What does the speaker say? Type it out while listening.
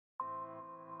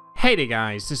Hey there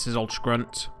guys, this is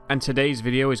Grunt, and today's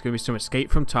video is going to be some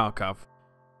escape from Tarkov.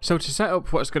 So to set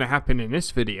up what's going to happen in this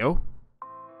video,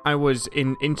 I was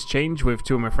in interchange with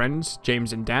two of my friends,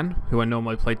 James and Dan, who I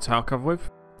normally play Tarkov with,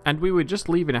 and we were just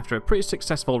leaving after a pretty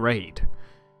successful raid,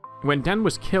 when Dan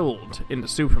was killed in the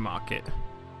supermarket.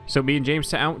 So me and James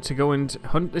set out to go and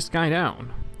hunt this guy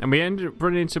down, and we ended up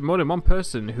running into more than one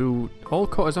person who all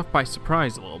caught us off by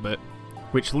surprise a little bit,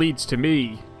 which leads to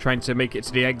me trying to make it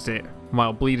to the exit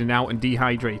while bleeding out and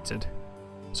dehydrated.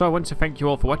 So I want to thank you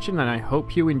all for watching, and I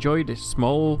hope you enjoyed this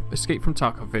small Escape from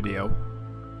Tarkov video.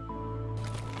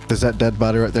 Does that dead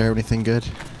body right there have anything good?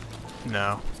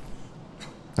 No.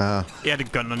 He had a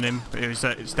gun on him. It was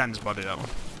it's Dan's body, that one.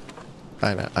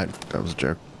 I know, that was a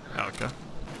joke. Oh, okay.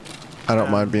 I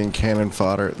don't mind being cannon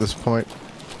fodder at this point.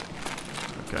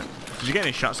 Okay. Did you get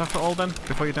any shots off at all then,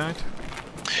 before you died?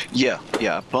 Yeah,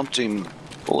 I pumped him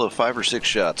full of 5 or 6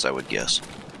 shots, I would guess.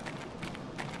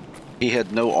 He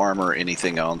had no armor or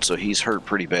anything on, so he's hurt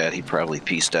pretty bad. He probably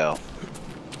peaced out.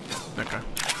 Okay.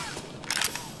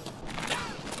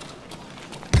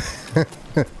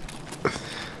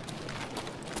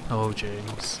 Oh,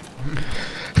 James.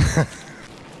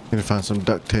 Need to find some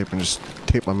duct tape and just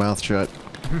tape my mouth shut.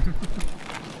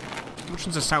 Which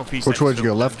one's the southeast? Which way did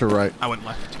you go, left or right? I went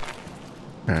left.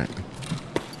 Alright.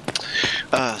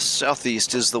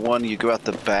 Southeast is the one you go out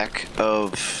the back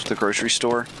of the grocery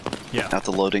store. Yeah. At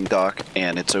the loading dock,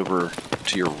 and it's over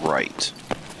to your right.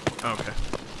 Okay.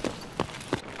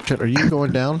 Shit, are you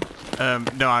going down?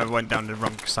 No, I went down the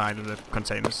wrong side of the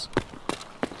containers.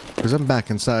 Because I'm back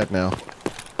inside now.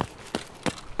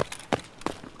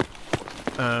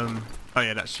 Oh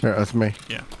yeah, that's... Yeah, that's me.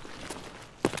 Yeah.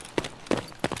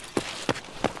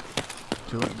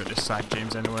 You look good this side,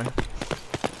 James, anyway.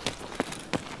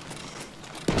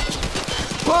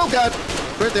 Oh god!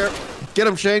 Right there. Get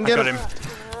him, Shane, get him.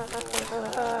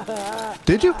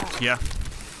 Did you? Yeah.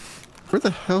 Where the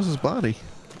hell's his body?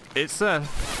 It's There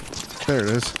it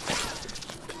is.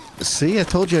 See, I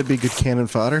told you I'd be good cannon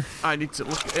fodder. I need to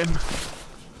look at him.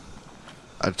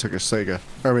 I took a Sega.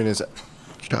 I mean, his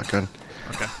shotgun.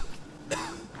 Okay.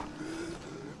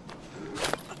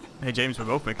 Hey James, we're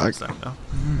both making that now.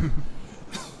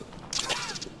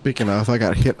 Speaking of, I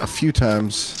got hit a few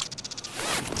times.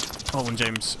 Hold on,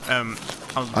 James.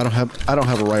 I don't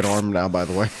have a right arm now, by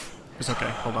the way. It's okay.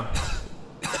 Hold on.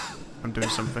 I'm doing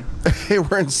something. Hey,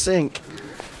 we're in sync.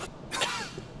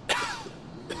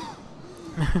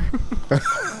 I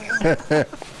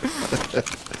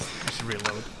should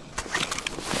reload.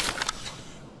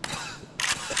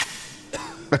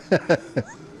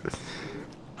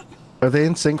 Are they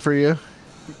in sync for you?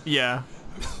 Yeah.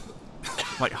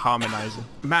 Like harmonizing.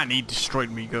 Man, he destroyed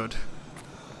me good.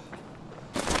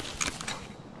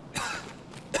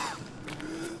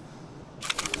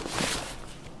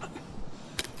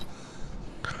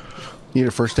 Need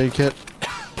a first aid kit?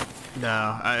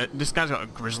 No, this guy's got a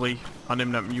grizzly on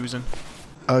him that I'm using.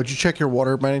 Did you check your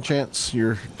water by any chance?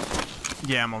 Your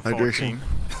Yeah, I'm on hydration? 14.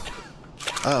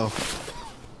 Oh.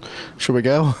 Should we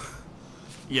go?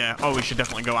 Yeah, oh, we should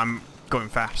definitely go. I'm going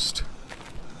fast.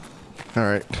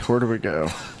 Alright, where do we go?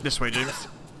 This way, James.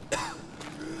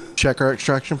 Check our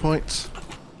extraction points?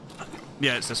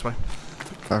 Yeah, it's this way.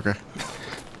 Okay.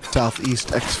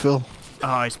 Southeast exfil.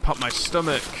 Oh, he's popped my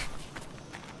stomach.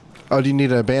 Oh, do you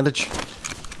need a bandage?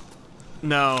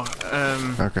 No,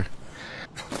 Okay.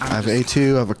 I have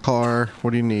A2, I have a car.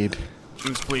 What do you need?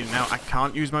 I'm just bleeding out. I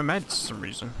can't use my meds for some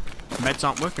reason. Meds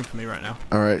aren't working for me right now.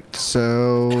 Alright,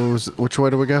 so which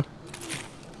way do we go?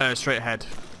 Straight ahead.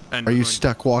 And Are you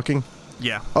stuck walking?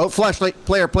 Yeah. Oh, flashlight!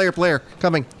 Player!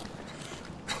 Coming!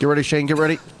 Get ready, Shane, get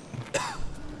ready.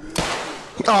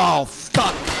 Oh,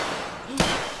 fuck!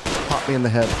 Pop me in the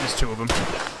head. There's 2 of them.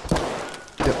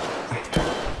 Yep.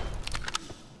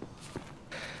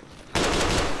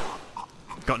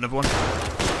 Got another one.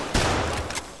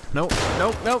 Nope.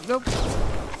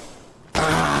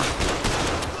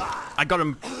 I got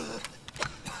him.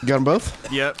 You got them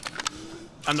both? Yep.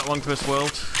 I'm not long for this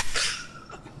world.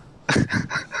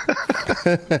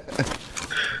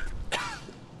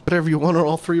 Whatever you want on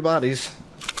all 3 bodies.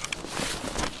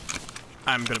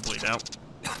 I'm gonna bleed out.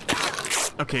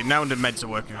 Okay, now the meds are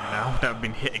working now. That I've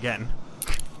been hit again.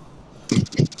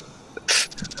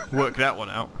 Work that one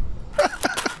out.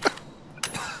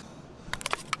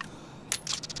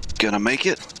 Gonna make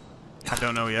it? I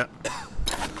don't know yet.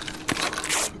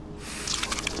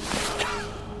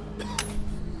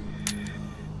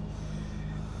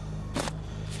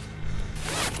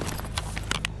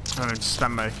 I'm gonna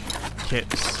stand my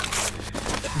kits.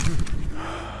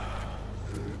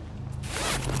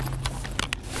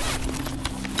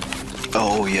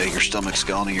 Oh yeah, your stomach's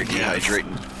gone and you're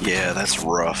dehydrating. Yeah, that's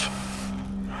rough.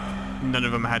 None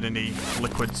of them had any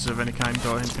liquids of any kind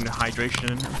or anything of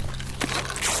hydration in them.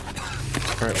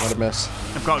 Alright, what a mess.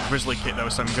 I've got a grizzly kit though,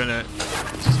 so I'm gonna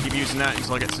just keep using that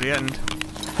until I get to the end.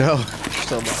 No, you're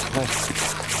still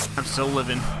not. I'm still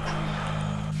living.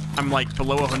 I'm like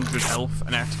below 100 health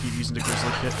and I have to keep using the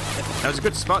grizzly kit. That was a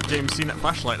good spot, James, seeing that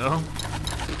flashlight though.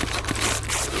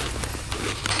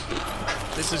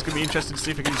 This is gonna be interesting to see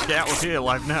if I can just get out of here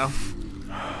alive now.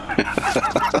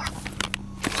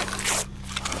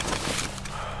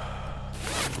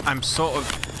 I'm sort of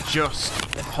just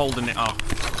holding it off.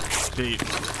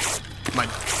 My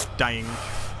dying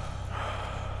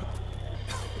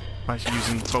by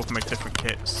using both my different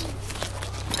kits.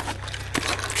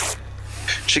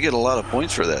 Should get a lot of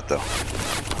points for that though.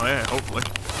 Oh yeah, hopefully.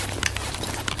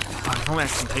 I've only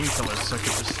had some painkillers, so I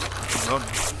could run.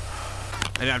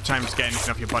 I didn't have time to get anything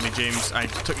off your body, James. I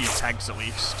took your tags at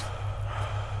least.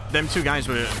 Them two guys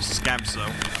were scabs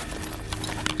though.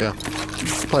 Yeah.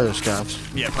 Player scabs.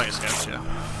 Yeah, player scabs, yeah.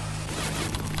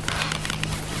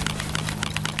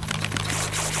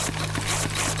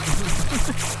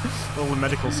 All the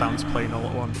medical sounds playing all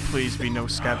at once. Please be no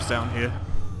scabs down here.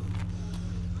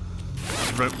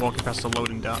 Just walking past the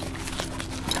loading dock.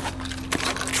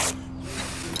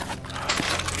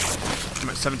 I'm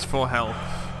at 74 health.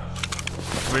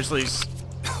 Grizzlies.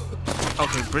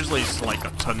 Okay, Grizzlies like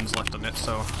got tons left on it,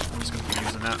 so I'm just gonna keep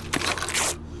using that.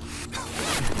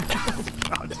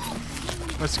 God.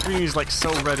 My screen is like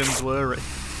so red and blurry.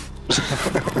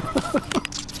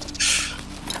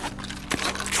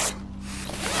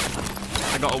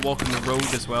 I gotta walk on the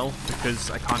road as well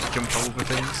because I can't jump over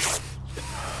things.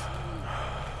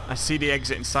 I see the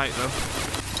exit in sight though.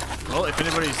 Well, if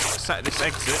anybody's sat at this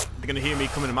exit, they're gonna hear me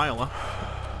coming a mile off.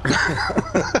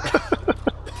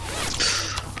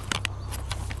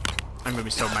 I'm gonna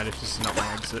be so mad if this is not my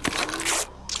exit.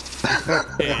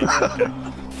 It is, okay.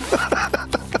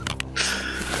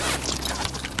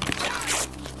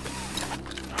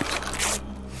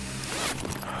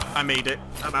 I made it.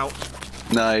 I'm out.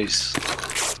 Nice.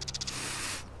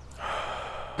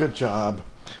 Good job.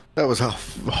 That was a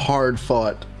hard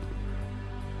fought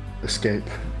escape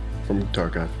from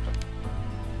Tarkov.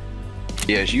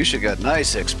 Yeah, you should got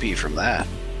nice XP from that.